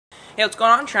Hey, what's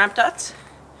going on, Tramp Tuts?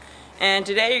 And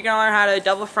today you're going to learn how to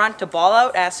double front to ball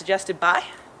out as suggested by.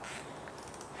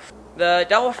 The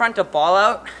double front to ball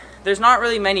out, there's not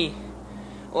really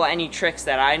any tricks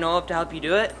that I know of to help you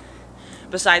do it,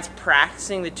 besides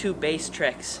practicing the two base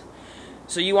tricks.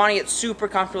 So you want to get super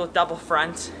comfortable with double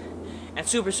fronts and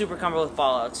super comfortable with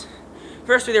ball outs.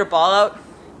 First, with your ball out,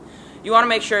 you want to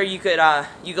make sure you could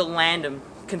land them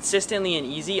consistently and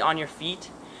easy on your feet,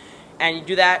 and you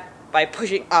do that by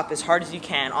pushing up as hard as you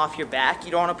can off your back.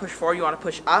 You don't want to push forward, you want to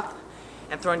push up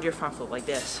and throw into your front flip like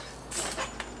this.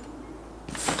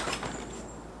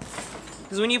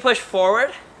 Because when you push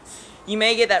forward, you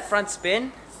may get that front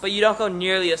spin, but you don't go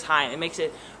nearly as high. It makes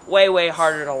it way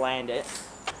harder to land it.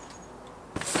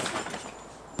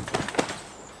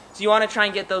 So you want to try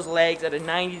and get those legs at a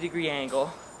 90-degree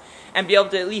angle and be able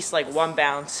to at least like one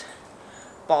bounce,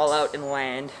 ball out and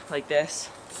land like this.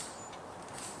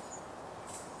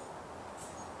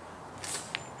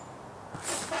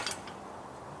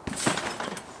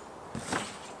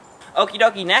 Okie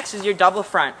dokie, next is your double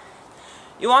front.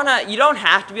 You don't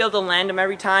have to be able to land them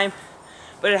every time,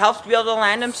 but it helps to be able to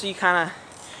land them so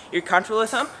you're comfortable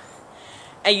with them.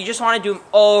 And you just want to do them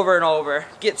over and over.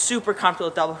 Get super comfortable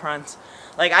with double fronts.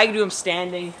 Like I can do them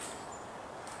standing.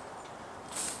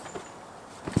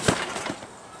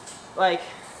 Like,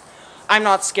 I'm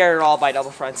not scared at all by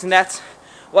double fronts, and that's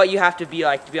what you have to be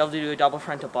like to be able to do a double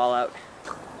front to ball out.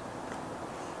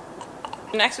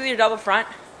 Next, with your double front,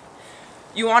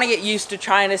 you want to get used to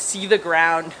trying to see the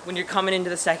ground when you're coming into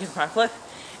the second front flip.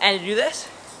 And to do this,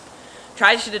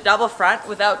 try to shoot a double front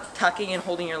without tucking and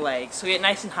holding your legs. So get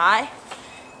nice and high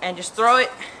and just throw it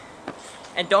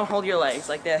and don't hold your legs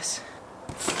like this.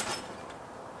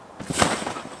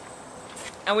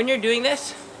 And when you're doing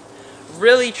this,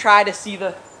 really try to see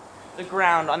the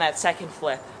ground on that second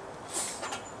flip.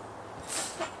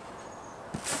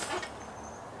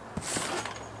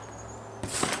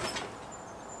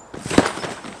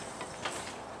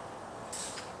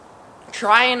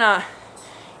 Try and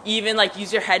even like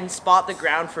use your head and spot the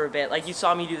ground for a bit, like you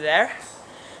saw me do there.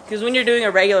 Because when you're doing a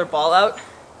regular ball out,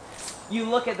 you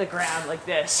look at the ground like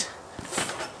this.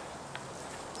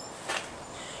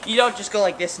 You don't just go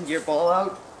like this into your ball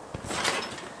out.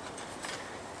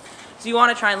 So you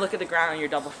want to try and look at the ground on your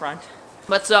double front.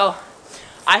 But so,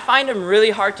 I find them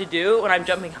really hard to do when I'm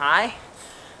jumping high,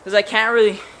 because I can't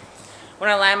really,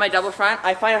 when I land my double front,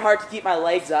 I find it hard to keep my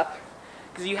legs up,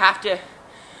 because you have to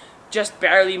just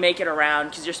barely make it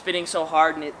around because you're spinning so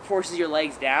hard and it forces your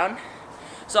legs down.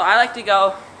 So I like to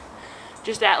go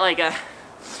just at like a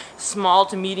small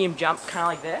to medium jump, kind of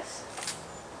like this,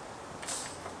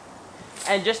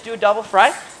 and just do a double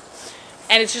front,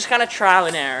 and it's just kind of trial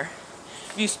and error.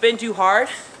 If you spin too hard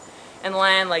and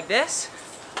land like this,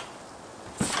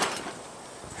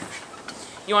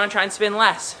 you want to try and spin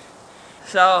less.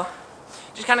 So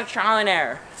just kind of trial and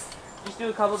error. Just do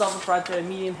a couple double fronts at a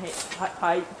medium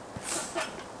height,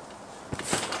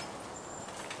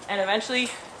 and eventually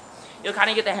you'll kind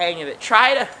of get the hang of it.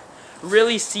 Try to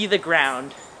really see the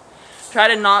ground. Try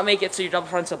to not make it so your double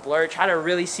front's a blur. Try to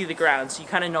really see the ground so you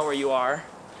kind of know where you are.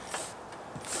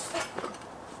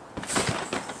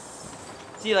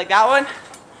 See, like that one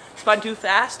spun too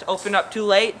fast, opened up too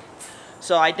late,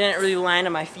 so I didn't really land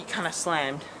and my feet kind of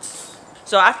slammed.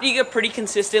 So after you get pretty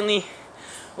consistently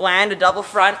land a double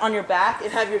front on your back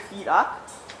and have your feet up,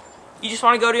 you just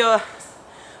want to go to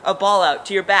a ball out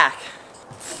to your back.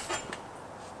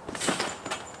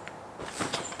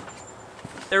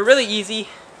 They're really easy.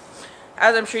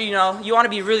 As I'm sure you know, you want to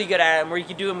be really good at them where you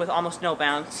can do them with almost no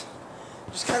bounce.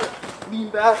 Just kind of lean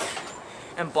back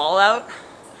and ball out.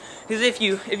 Because if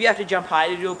you have to jump high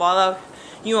to do a ball out,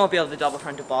 you won't be able to double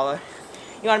front to ball out.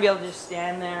 You want to be able to just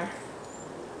stand there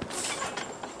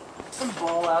and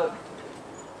ball out.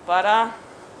 But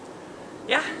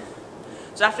yeah.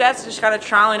 So after that, it's just kind of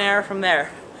trial and error from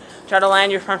there. Try to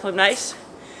land your front flip nice,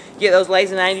 get those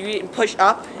legs at 90 degrees and push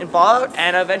up and ball out,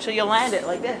 and eventually you'll land it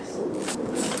like this.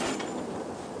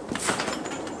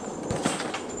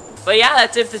 But yeah,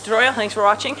 that's it for the tutorial. Thanks for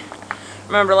watching.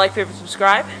 Remember to like, favorite,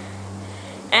 subscribe.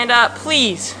 And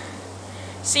please,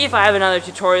 see if I have another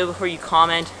tutorial before you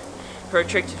comment for a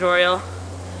trick tutorial.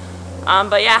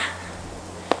 But yeah,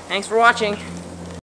 thanks for watching.